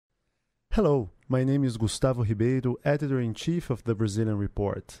Hello, my name is Gustavo Ribeiro, Editor-in-Chief of the Brazilian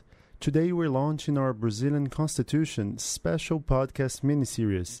Report. Today we're launching our Brazilian Constitution special podcast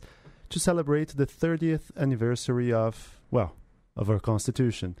miniseries to celebrate the 30th anniversary of our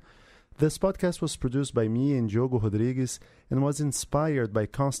Constitution. This podcast was produced by me and Diogo Rodrigues and was inspired by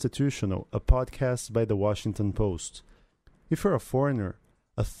Constitutional, a podcast by the Washington Post. If you're a foreigner,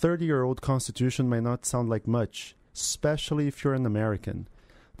 a 30-year-old constitution might not sound like much, especially if you're an American.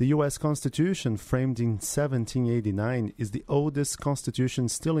 The U.S. Constitution, framed in 1789, is the oldest constitution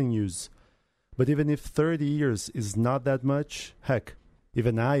still in use. But even if 30 years is not that much, heck,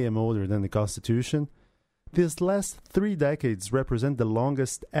 even I am older than the Constitution, these last 3 decades represent the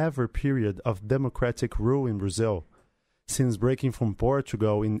longest ever period of democratic rule in Brazil. Since breaking from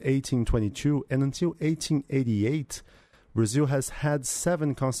Portugal in 1822 and until 1888, Brazil has had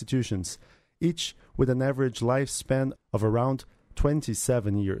 7 constitutions, each with an average lifespan of around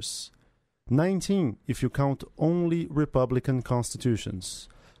 27 years. 19 if you count only Republican constitutions.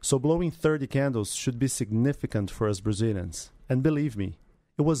 So blowing 30 candles should be significant for us Brazilians. And believe me,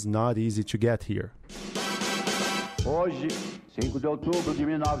 it was not easy to get here. Hoje, 5 de outubro de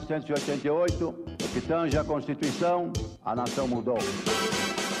 1988, o que tange a Constituição, a nação mudou.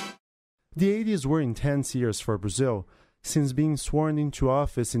 The 80s were intense years for Brazil. Since being sworn into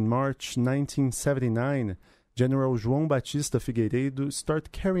office in March 1979, General João Batista Figueiredo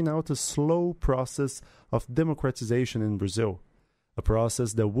started carrying out a slow process of democratization in Brazil, a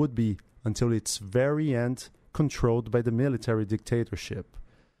process that would be, until its very end, controlled by the military dictatorship.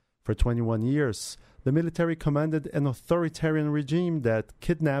 For 21 years, the military commanded an authoritarian regime that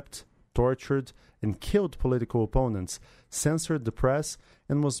kidnapped, tortured, and killed political opponents, censored the press,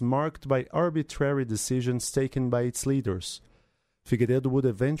 and was marked by arbitrary decisions taken by its leaders. Figueiredo would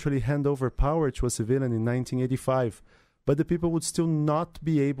eventually hand over power to a civilian in 1985, but the people would still not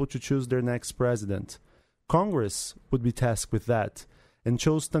be able to choose their next president. Congress would be tasked with that, and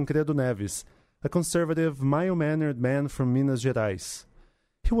chose Tancredo Neves, a conservative, mild-mannered man from Minas Gerais.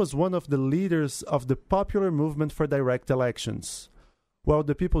 He was one of the leaders of the popular movement for direct elections. While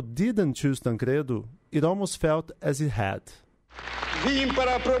the people didn't choose Tancredo, it almost felt as it had. Vim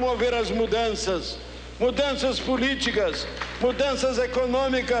para promover as mudanças políticas, mudanças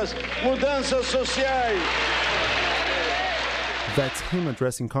econômicas, mudanças sociais. That's him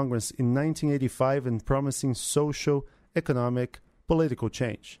addressing Congress in 1985 and promising social, economic, political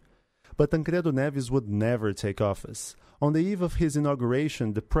change. But Tancredo Neves would never take office. On the eve of his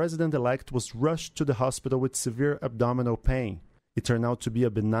inauguration, the president-elect was rushed to the hospital with severe abdominal pain. It turned out to be a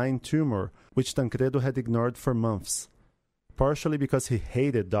benign tumor, which Tancredo had ignored for months. Partially because he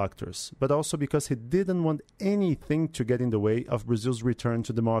hated doctors, but also because he didn't want anything to get in the way of Brazil's return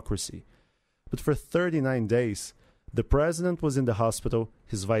to democracy. But for 39 days, the president was in the hospital,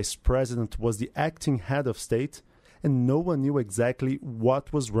 his vice president was the acting head of state, and no one knew exactly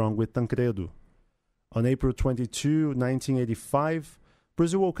what was wrong with Tancredo. On April 22, 1985,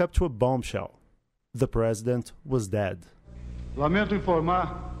 Brazil woke up to a bombshell. The president was dead. Lamento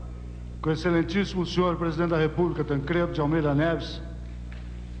informar que o excelentíssimo senhor presidente da República, Tancredo de Almeida Neves,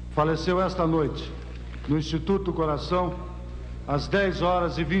 faleceu esta noite no Instituto do Coração às 10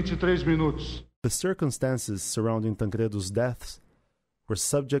 horas e 23 minutos. The circumstances surrounding Tancredo's death were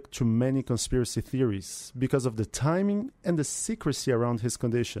subject to many conspiracy theories because of the timing and the secrecy around his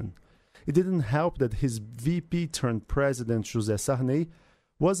condition. It didn't help that his VP-turned-president José Sarney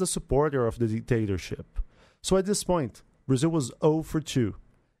was a supporter of the dictatorship. So at this point, Brazil was 0 for 2.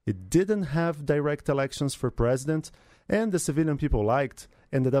 It didn't have direct elections for president, and the civilian people liked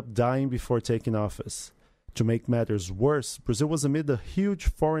ended up dying before taking office. To make matters worse, Brazil was amid a huge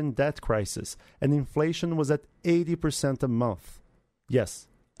foreign debt crisis, and inflation was at 80% a month. Yes,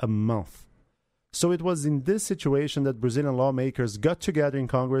 a month. So it was in this situation that Brazilian lawmakers got together in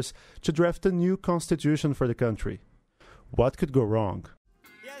Congress to draft a new constitution for the country. What could go wrong?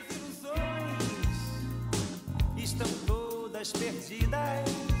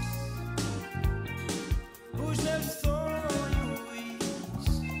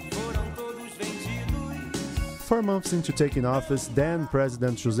 Four months into taking office, then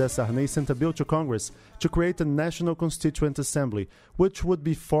President José Sarney sent a bill to Congress to create a National Constituent Assembly, which would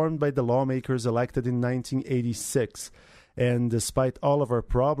be formed by the lawmakers elected in 1986. And despite all of our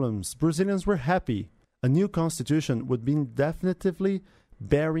problems, Brazilians were happy. A new constitution would be definitively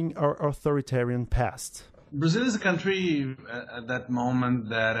burying our authoritarian past. Brazil is a country at that moment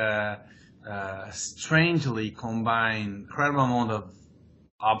that strangely combined incredible amount of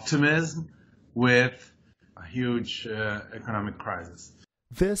optimism with a huge economic crisis.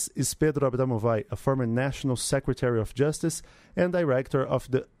 This is Pedro Abramovay, a former National Secretary of Justice and Director of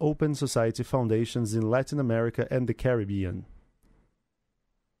the Open Society Foundations in Latin America and the Caribbean.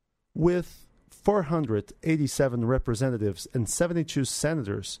 With 487 representatives and 72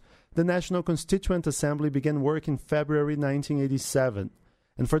 senators, the National Constituent Assembly began work in February 1987,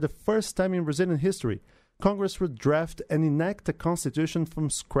 and for the first time in Brazilian history, Congress would draft and enact a constitution from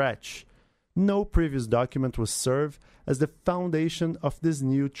scratch. No previous document was served as the foundation of this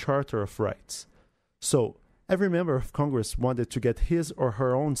new Charter of Rights. So, every member of Congress wanted to get his or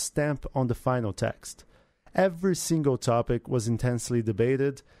her own stamp on the final text. Every single topic was intensely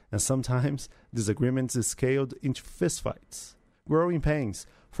debated, and sometimes disagreements scaled into fistfights. Growing pains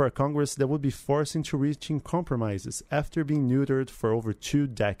for a Congress that would be forced into reaching compromises after being neutered for over 2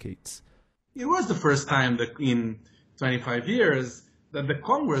 decades. It was the first time that in 25 years that the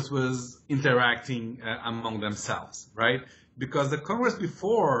Congress was interacting among themselves, right? Because the Congress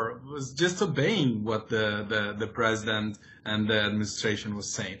before was just obeying what the president and the administration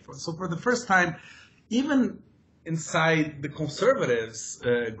was saying. So for the first time, even inside the conservatives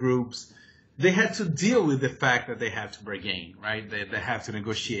groups, they had to deal with the fact that they had to bargain, right? They had to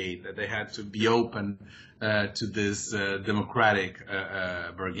negotiate, that they had to be open to this democratic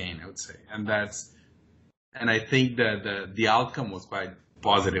bargain, I would say. And I think that the outcome was quite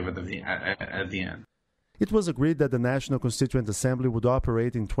positive at the end. It was agreed that the National Constituent Assembly would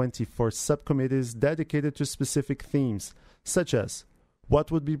operate in 24 subcommittees dedicated to specific themes, such as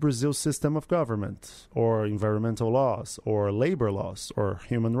what would be Brazil's system of government, or environmental laws, or labor laws, or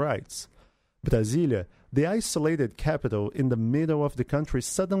human rights. Brasília, the isolated capital in the middle of the country,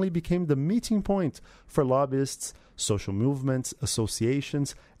 suddenly became the meeting point for lobbyists, social movements,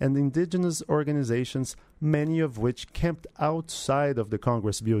 associations, and indigenous organizations, many of which camped outside of the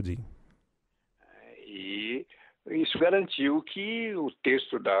Congress building. The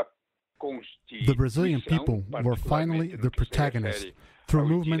Brazilian people were finally the protagonists through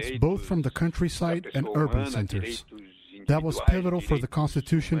movements both from the countryside and urban centers. That was pivotal for the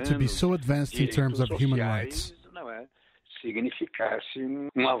Constitution to be so advanced in terms of human rights.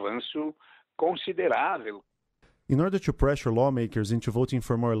 In order to pressure lawmakers into voting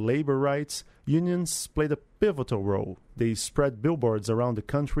for more labor rights, unions played a pivotal role. They spread billboards around the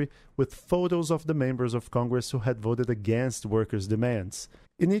country with photos of the members of Congress who had voted against workers' demands.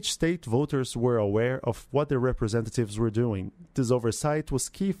 In each state, voters were aware of what their representatives were doing. This oversight was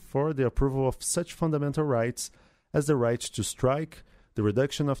key for the approval of such fundamental rights as the right to strike, the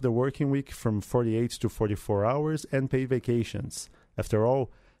reduction of the working week from 48 to 44 hours, and paid vacations. After all,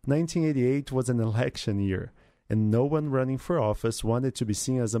 1988 was an election year, and no one running for office wanted to be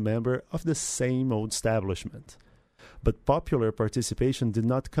seen as a member of the same old establishment. But popular participation did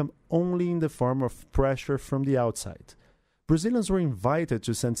not come only in the form of pressure from the outside. Brazilians were invited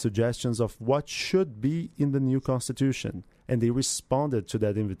to send suggestions of what should be in the new constitution, and they responded to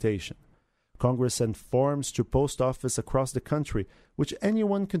that invitation. Congress sent forms to post office across the country, which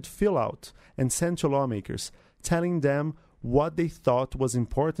anyone could fill out and send to lawmakers, telling them what they thought was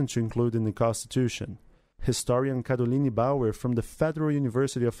important to include in the Constitution. Historian Caroline Bauer from the Federal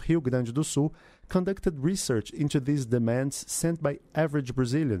University of Rio Grande do Sul conducted research into these demands sent by average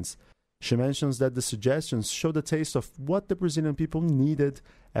Brazilians. She mentions that the suggestions showed a taste of what the Brazilian people needed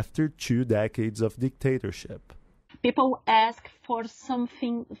after 2 decades of dictatorship. People ask for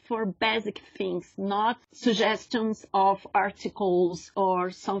something, for basic things, not suggestions of articles or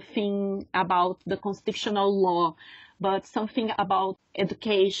something about the constitutional law, but something about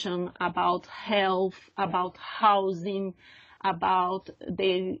education, about health, about housing, about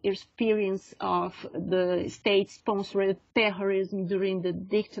the experience of the state-sponsored terrorism during the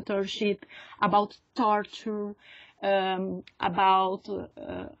dictatorship, about torture, about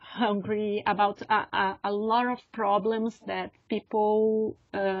hunger, about a lot of problems that people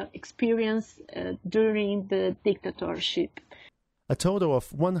experienced during the dictatorship. A total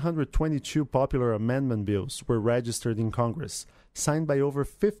of 122 popular amendment bills were registered in Congress, signed by over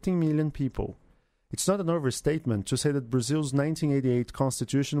 15 million people. It's not an overstatement to say that Brazil's 1988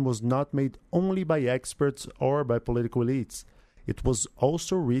 constitution was not made only by experts or by political elites. It was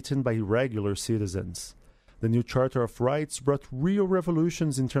also written by regular citizens. The new Charter of Rights brought real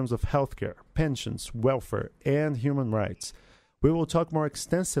revolutions in terms of healthcare, pensions, welfare, and human rights. We will talk more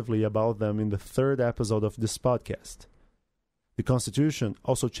extensively about them in the 3rd episode of this podcast. The Constitution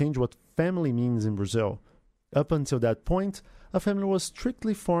also changed what family means in Brazil. Up until that point, a family was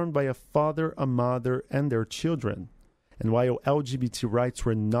strictly formed by a father, a mother, and their children. And while LGBT rights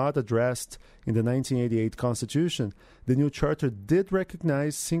were not addressed in the 1988 Constitution, the new charter did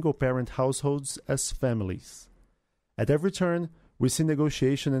recognize single-parent households as families. At every turn, we see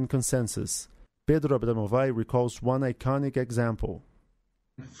negotiation and consensus. Pedro Abramovay recalls one iconic example.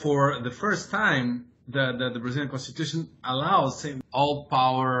 For the first time, the Brazilian Constitution allows saying all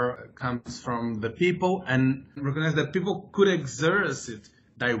power comes from the people and recognize that people could exert it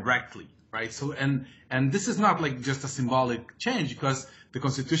directly, right? So and this is not like just a symbolic change, because the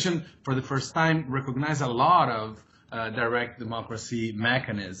Constitution for the first time recognized a lot of direct democracy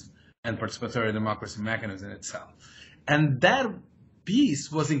mechanism and participatory democracy mechanism in itself. And that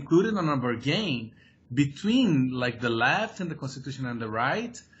piece was included on a bargain between like the left and the Constitution and the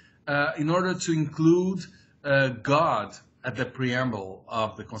right, in order to include God at the preamble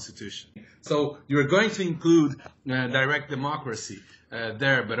of the Constitution. So you're going to include direct democracy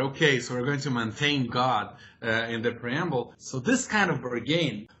there, but okay, so we're going to maintain God in the preamble. So this kind of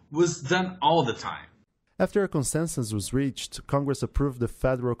bargain was done all the time. After a consensus was reached, Congress approved the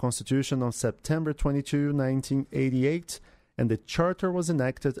federal constitution on September 22, 1988, and the charter was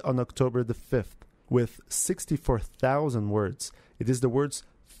enacted on October the 5th. With 64,000 words, it is the world's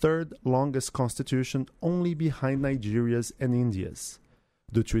third longest constitution, only behind Nigeria's and India's.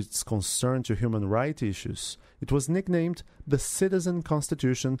 Due to its concern to human rights issues, it was nicknamed the Citizen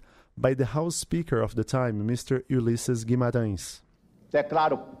Constitution by the House Speaker of the time, Mr. Ulisses Guimarães.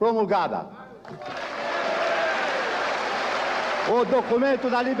 Declaro promulgada o documento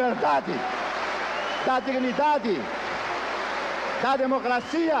da liberdade, da dignidade, da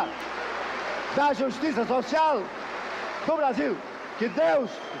democracia, da justiça social do Brasil. Que Deus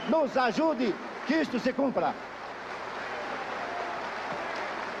nos ajude que isto se cumpra.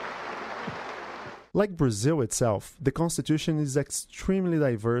 Like Brazil itself, the Constitution is extremely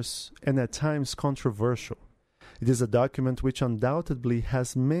diverse and at times controversial. It is a document which undoubtedly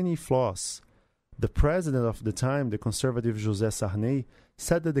has many flaws. The president of the time, the conservative José Sarney,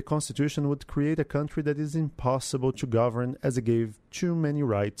 said that the Constitution would create a country that is impossible to govern as it gave too many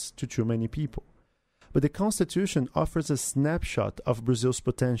rights to too many people. But the Constitution offers a snapshot of Brazil's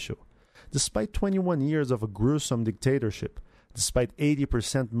potential. Despite 21 years of a gruesome dictatorship, despite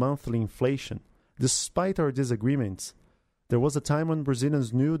 80% monthly inflation, despite our disagreements, there was a time when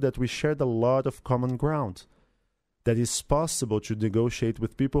Brazilians knew that we shared a lot of common ground, that it's possible to negotiate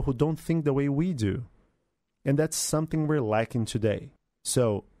with people who don't think the way we do. And that's something we're lacking today.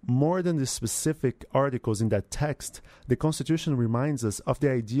 So, more than the specific articles in that text, the Constitution reminds us of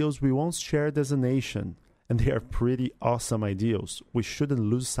the ideals we once shared as a nation, and they are pretty awesome ideals. We shouldn't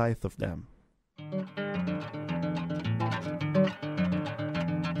lose sight of them.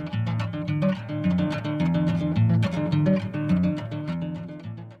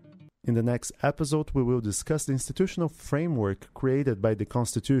 In the next episode, we will discuss the institutional framework created by the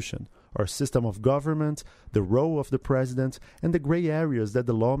Constitution, our system of government, the role of the president, and the gray areas that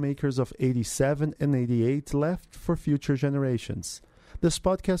the lawmakers of 87 and 88 left for future generations. This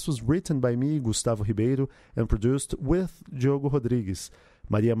podcast was written by me, Gustavo Ribeiro, and produced with Diogo Rodrigues.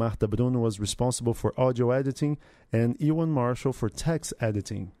 Maria Marta Bruno was responsible for audio editing, and Ewan Marshall for text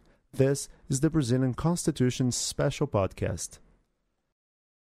editing. This is the Brazilian Constitution Special Podcast.